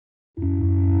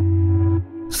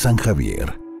San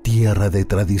Javier, tierra de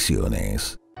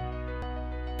tradiciones.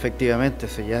 Efectivamente,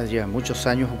 se ya lleva muchos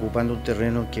años ocupando un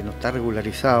terreno que no está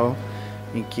regularizado,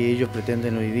 en que ellos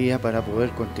pretenden hoy día para poder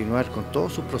continuar con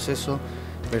todos sus procesos,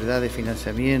 ¿verdad?, de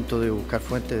financiamiento, de buscar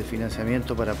fuentes de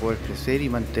financiamiento para poder crecer y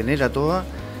mantener a todos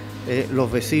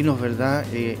los vecinos, ¿verdad?,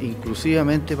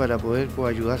 inclusivamente para poder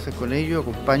ayudarse con ellos.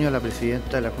 Acompaño a la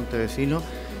Presidenta de la Junta de Vecinos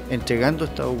entregando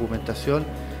esta documentación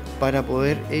para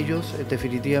poder ellos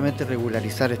definitivamente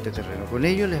regularizar este terreno. Con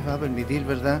ello les va a permitir,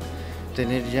 ¿verdad?,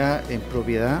 tener ya en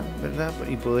propiedad, ¿verdad?,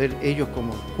 y poder ellos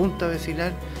como Junta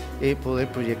Vecinal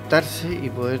poder proyectarse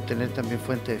y poder tener también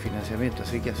fuentes de financiamiento.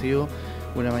 Así que ha sido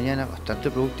una mañana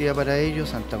bastante productiva para ellos.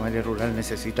 Santa Amalia Rural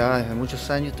necesitaba desde muchos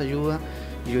años esta ayuda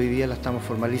y hoy día la estamos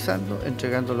formalizando,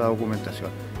 entregando la documentación.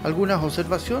 Algunas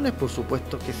observaciones, por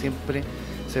supuesto, que siempre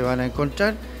se van a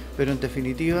encontrar, pero en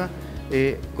definitiva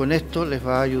con esto les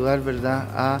va a ayudar, ¿verdad?,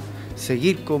 a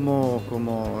seguir como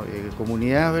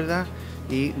comunidad, ¿verdad?,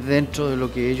 y dentro de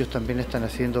lo que ellos también están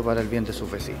haciendo para el bien de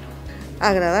sus vecinos.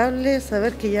 Agradable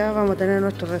saber que ya vamos a tener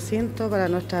nuestro recinto para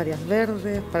nuestras áreas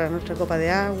verdes, para nuestra copa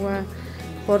de agua,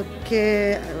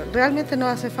 porque realmente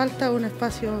nos hace falta un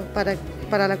espacio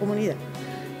para la comunidad.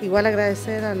 Igual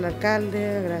agradecer al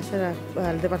alcalde, agradecer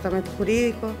al departamento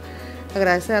jurídico,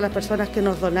 agradecer a las personas que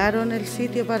nos donaron el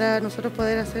sitio para nosotros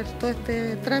poder hacer todo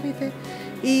este trámite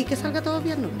y que salga todo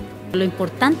bien, ¿no? Lo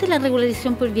importante de la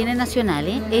regularización por bienes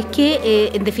nacionales es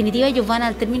que en definitiva ellos van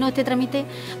al término de este trámite,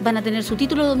 van a tener su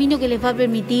título de dominio que les va a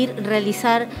permitir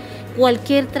realizar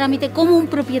cualquier trámite como un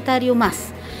propietario más.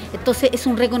 Entonces es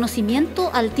un reconocimiento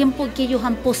al tiempo que ellos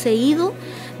han poseído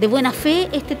de buena fe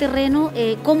este terreno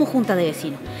como Junta de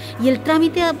Vecinos. Y el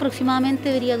trámite aproximadamente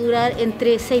debería durar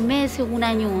entre 6 meses o un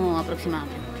año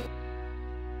aproximadamente.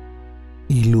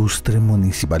 Ilustre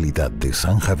Municipalidad de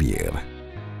San Javier.